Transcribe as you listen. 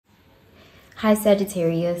Hi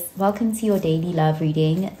Sagittarius, welcome to your daily love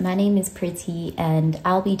reading. My name is Pretty and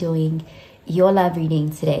I'll be doing your love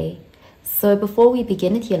reading today. So before we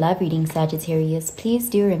begin with your love reading, Sagittarius, please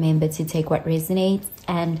do remember to take what resonates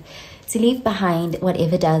and to leave behind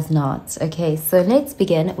whatever does not. Okay, so let's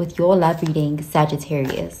begin with your love reading,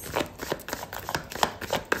 Sagittarius.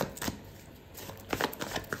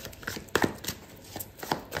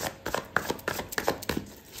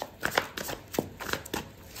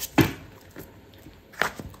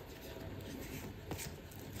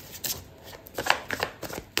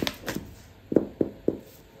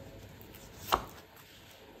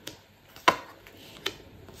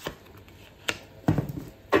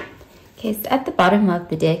 Okay, so at the bottom of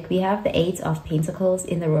the deck, we have the Eight of Pentacles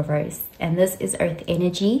in the reverse. And this is Earth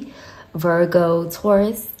energy, Virgo,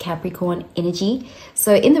 Taurus, Capricorn energy.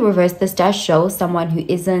 So in the reverse, this does show someone who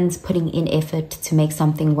isn't putting in effort to make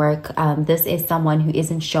something work. This is someone who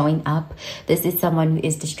isn't showing up. This is someone who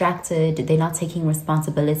is distracted. They're not taking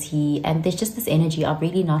responsibility. And there's just this energy of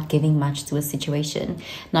really not giving much to a situation,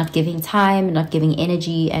 not giving time, not giving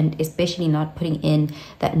energy, and especially not putting in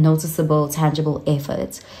that noticeable, tangible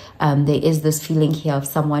effort. There is this feeling here of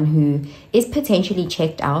someone who is potentially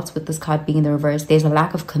checked out with this card being in the reverse. There's a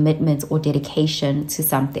lack of commitment or dedication to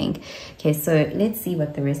something. Okay, so let's see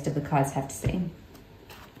what the rest of the cards have to say.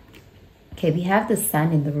 Okay, we have the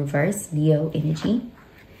Sun in the reverse, Leo energy.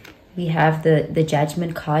 We have the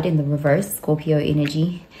Judgment card in the reverse, Scorpio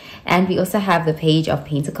energy. And we also have the Page of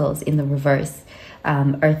Pentacles in the reverse,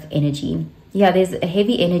 Earth energy. Yeah, there's a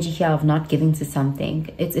heavy energy here of not giving to something.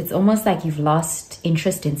 It's almost like you've lost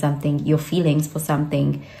interest in something. Your feelings for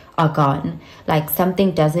something are gone. Like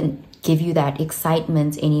something doesn't give you that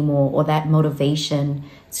excitement anymore or that motivation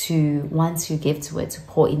to want to give to it, to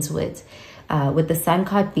pour into it. With the Sun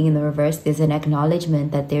card being in the reverse, there's an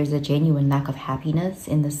acknowledgement that there's a genuine lack of happiness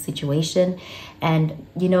in this situation. And,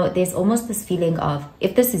 you know, there's almost this feeling of,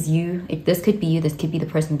 if this is you, if this could be you, this could be the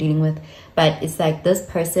person you're dealing with. But it's like this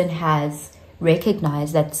person has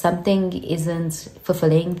recognized that something isn't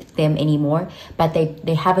fulfilling them anymore, but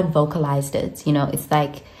they haven't vocalized it. You know, it's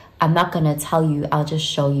like, I'm not going to tell you, I'll just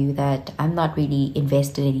show you that I'm not really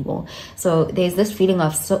invested anymore. So there's this feeling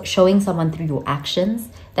of showing someone through your actions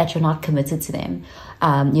that you're not committed to them.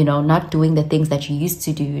 You know, not doing the things that you used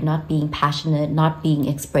to do, not being passionate, not being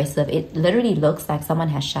expressive. It literally looks like someone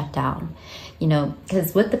has shut down, you know,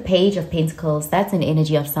 because with the Page of Pentacles, that's an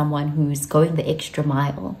energy of someone who's going the extra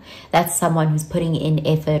mile. That's someone who's putting in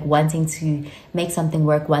effort, wanting to make something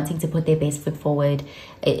work, wanting to put their best foot forward.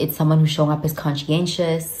 It's someone who's showing up as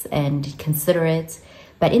conscientious and considerate.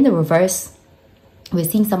 But in the reverse, we're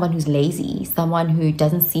seeing someone who's lazy, someone who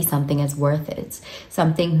doesn't see something as worth it,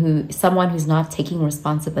 someone who's not taking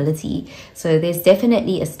responsibility. So there's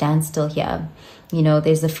definitely a standstill here. You know,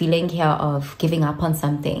 there's a feeling here of giving up on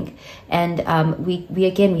something. And we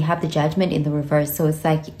again have the Judgment in the reverse. So it's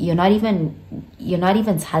like you're not even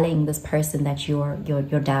telling this person that you're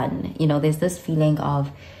done. You know, there's this feeling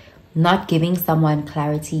of not giving someone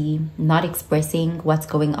clarity, not expressing what's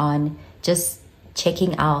going on, just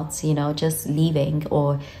checking out, you know, just leaving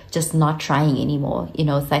or just not trying anymore. You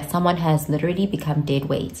know, it's like someone has literally become dead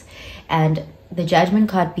weight. And the Judgment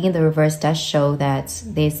card being in the reverse does show that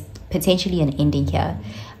there's potentially an ending here.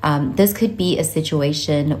 This could be a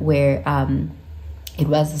situation where it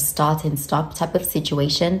was a start and stop type of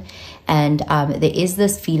situation. And there is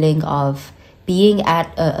this feeling of being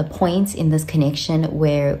at a point in this connection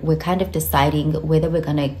where we're kind of deciding whether we're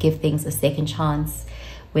going to give things a second chance,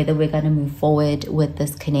 whether we're going to move forward with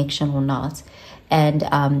this connection or not. And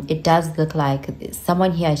it does look like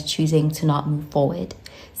someone here is choosing to not move forward.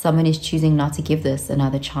 Someone is choosing not to give this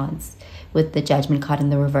another chance with the Judgment card in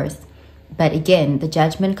the reverse. But again, the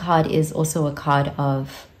Judgment card is also a card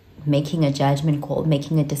of making a judgment call,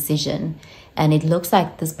 making a decision. And it looks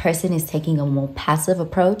like this person is taking a more passive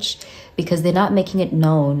approach because they're not making it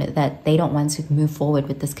known that they don't want to move forward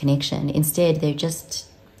with this connection. Instead, they're just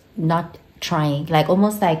not trying, like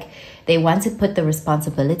almost like they want to put the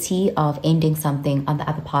responsibility of ending something on the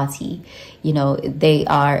other party. You know, they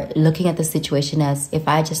are looking at the situation as, if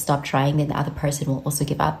I just stop trying, then the other person will also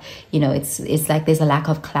give up. You know, it's like there's a lack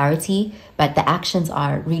of clarity, but the actions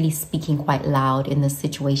are really speaking quite loud in this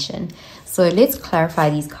situation. So let's clarify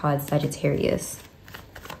these cards, Sagittarius.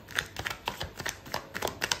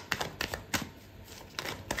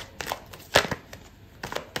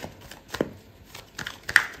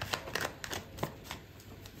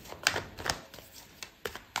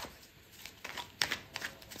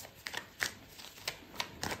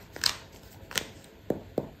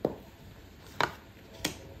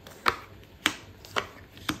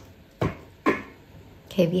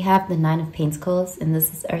 Okay, we have the Nine of Pentacles, and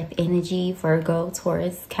this is Earth energy, Virgo,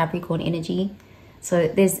 Taurus, Capricorn energy. So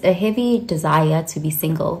there's a heavy desire to be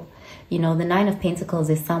single. You know, the Nine of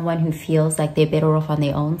Pentacles is someone who feels like they're better off on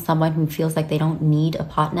their own, someone who feels like they don't need a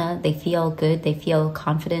partner. They feel good, they feel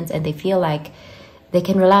confident, and they feel like they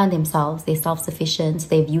can rely on themselves. They're self-sufficient.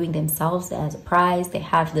 They're viewing themselves as a prize. They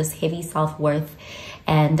have this heavy self-worth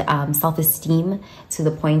and self-esteem to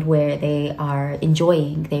the point where they are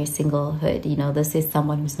enjoying their singlehood. You know, this is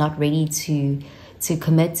someone who's not ready to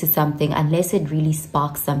commit to something unless it really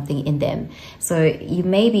sparks something in them. So you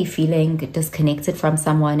may be feeling disconnected from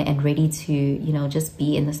someone and ready to, you know, just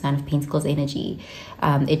be in this Nine of Pentacles energy.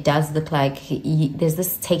 It does look like there's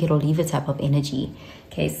this take it or leave it type of energy.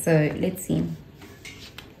 Okay, so let's see.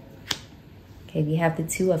 Okay, we have the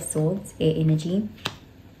Two of Swords, air energy,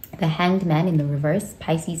 the Hanged Man in the reverse,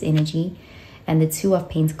 Pisces energy, and the Two of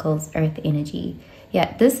Pentacles, earth energy.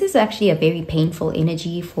 Yeah, this is actually a very painful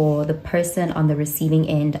energy for the person on the receiving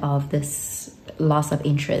end of this loss of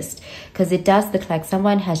interest, because it does look like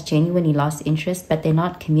someone has genuinely lost interest, but they're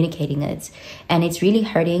not communicating it, and it's really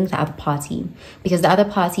hurting the other party, because the other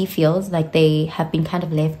party feels like they have been kind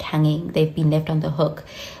of left hanging. They've been left on the hook.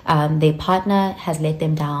 Their partner has let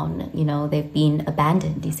them down. You know, they've been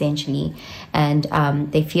abandoned essentially, and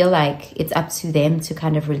they feel like it's up to them to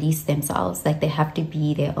kind of release themselves, like they have to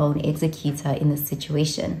be their own executor in this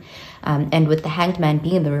situation. And with the Hanged Man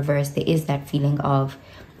being in the reverse, there is that feeling of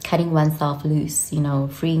cutting oneself loose, you know,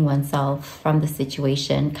 freeing oneself from the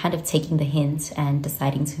situation, kind of taking the hint and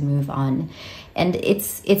deciding to move on. And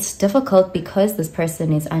it's difficult because this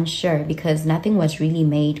person is unsure, because nothing was really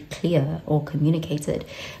made clear or communicated.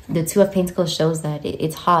 The Two of Pentacles shows that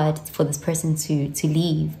it's hard for this person to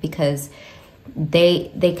leave, because they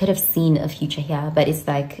could have seen a future here, but it's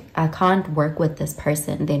like, I can't work with this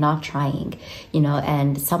person. They're not trying, you know,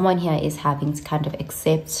 and someone here is having to kind of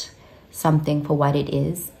accept something for what it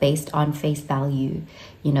is based on face value.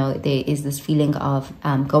 You know, there is this feeling of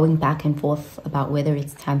going back and forth about whether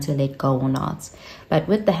it's time to let go or not. But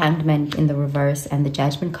with the Hanged Man in the reverse and the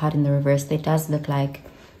Judgment card in the reverse, it does look like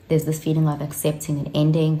there's this feeling of accepting an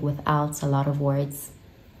ending without a lot of words.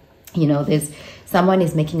 You know, there's someone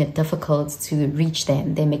is making it difficult to reach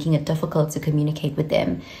them. They're making it difficult to communicate with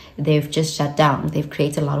them. They've just shut down. They've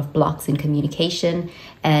created a lot of blocks in communication.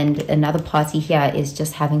 And another party here is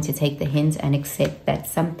just having to take the hint and accept that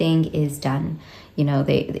something is done. You know,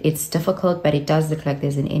 it's difficult, but it does look like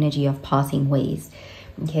there's an energy of parting ways.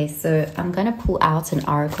 Okay, so I'm going to pull out an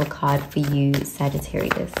oracle card for you,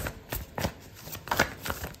 Sagittarius.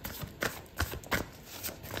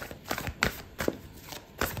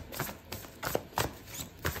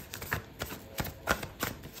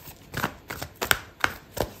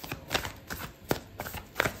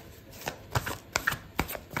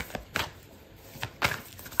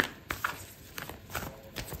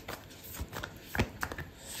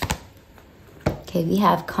 Okay, we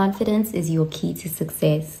have confidence is your key to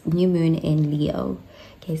success, new moon in Leo.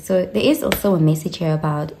 Okay, so there is also a message here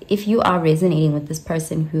about if you are resonating with this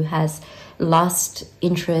person who has lost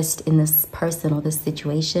interest in this person or this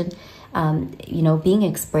situation, you know, being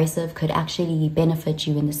expressive could actually benefit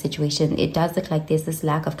you in the situation. It does look like there's this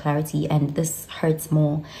lack of clarity, and this hurts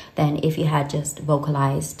more than if you had just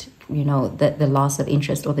vocalized, you know, the loss of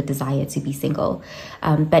interest or the desire to be single.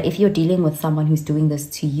 But if you're dealing with someone who's doing this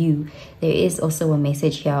to you, there is also a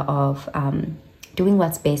message here of doing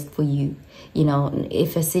what's best for you. You know,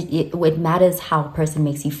 if it matters how a person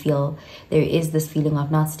makes you feel, there is this feeling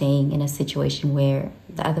of not staying in a situation where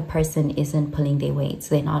the other person isn't pulling their weight,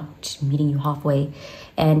 so they're not meeting you halfway.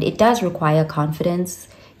 And it does require confidence,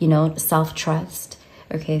 you know, self-trust.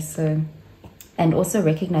 Okay, so, and also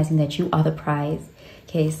recognizing that you are the prize.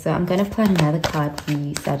 Okay, so I'm going to put another card for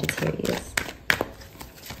you, Sagittarius.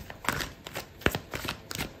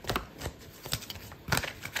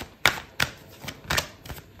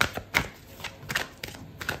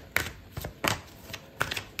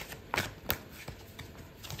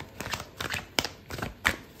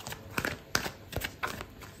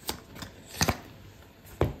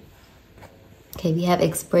 Okay, we have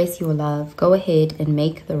express your love. Go ahead and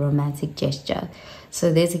make the romantic gesture.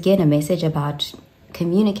 So there's again a message about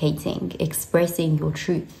communicating, expressing your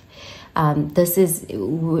truth. This is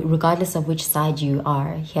regardless of which side you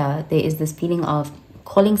are here. There is this feeling of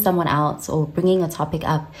calling someone out or bringing a topic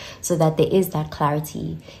up so that there is that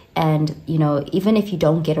clarity. And, you know, even if you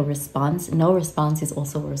don't get a response, no response is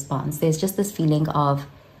also a response. There's just this feeling of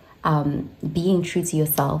being true to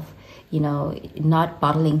yourself, you know, not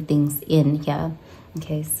bottling things in here.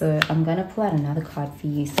 Okay, so I'm going to pull out another card for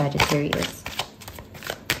you, Sagittarius.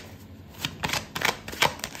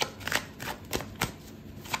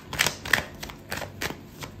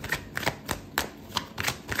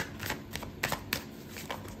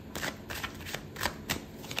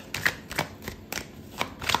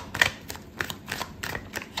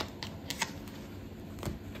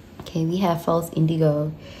 Okay, we have false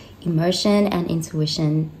indigo, emotion and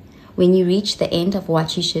intuition. When you reach the end of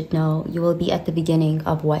what you should know, you will be at the beginning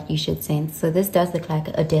of what you should sense. So this does look like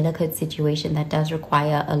a delicate situation that does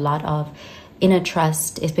require a lot of inner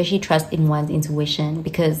trust, especially trust in one's intuition,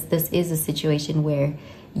 because this is a situation where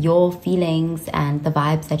your feelings and the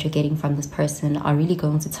vibes that you're getting from this person are really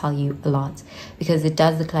going to tell you a lot, because it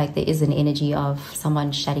does look like there is an energy of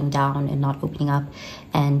someone shutting down and not opening up,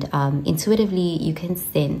 and intuitively you can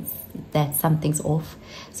sense that something's off.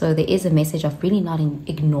 So there is a message of really not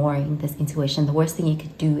ignoring this intuition. The worst thing you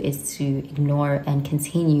could do is to ignore and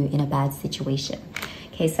continue in a bad situation.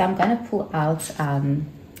 Okay, so I'm gonna pull out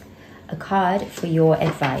a card for your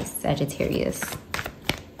advice, Sagittarius.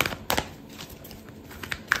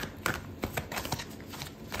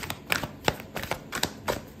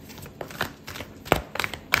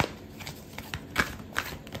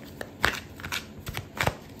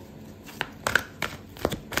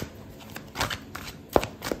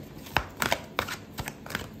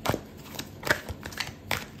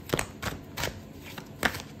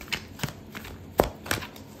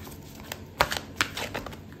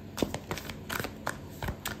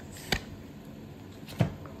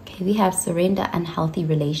 We have surrender unhealthy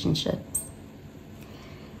relationships.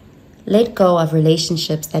 Let go of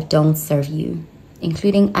relationships that don't serve you,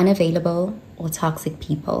 including unavailable or toxic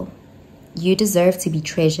people. You deserve to be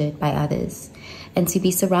treasured by others and to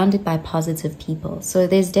be surrounded by positive people. So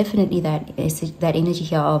there's definitely that energy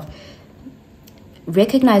here of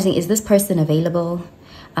recognizing, is this person available?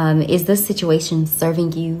 Is this situation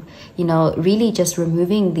serving you? You know, really just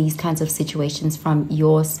removing these kinds of situations from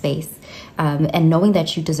your space, and knowing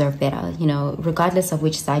that you deserve better. You know, regardless of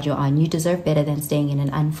which side you're on, you deserve better than staying in an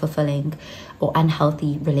unfulfilling or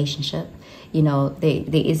unhealthy relationship. You know, there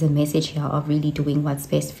is a message here of really doing what's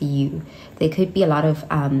best for you. There could be a lot of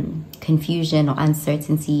confusion or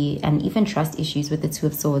uncertainty and even trust issues with the Two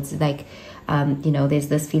of Swords. Like, you know, there's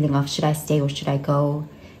this feeling of, should I stay or should I go?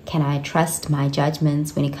 Can I trust my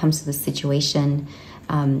judgments when it comes to the situation?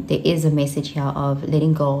 There is a message here of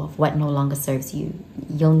letting go of what no longer serves you.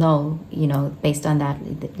 You'll know, you know, based on that,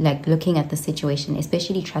 like looking at the situation,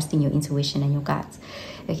 especially trusting your intuition and your gut.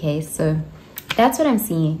 Okay, so that's what I'm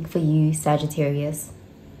seeing for you, Sagittarius.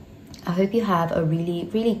 I hope you have a really,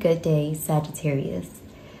 really good day, Sagittarius.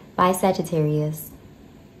 Bye, Sagittarius.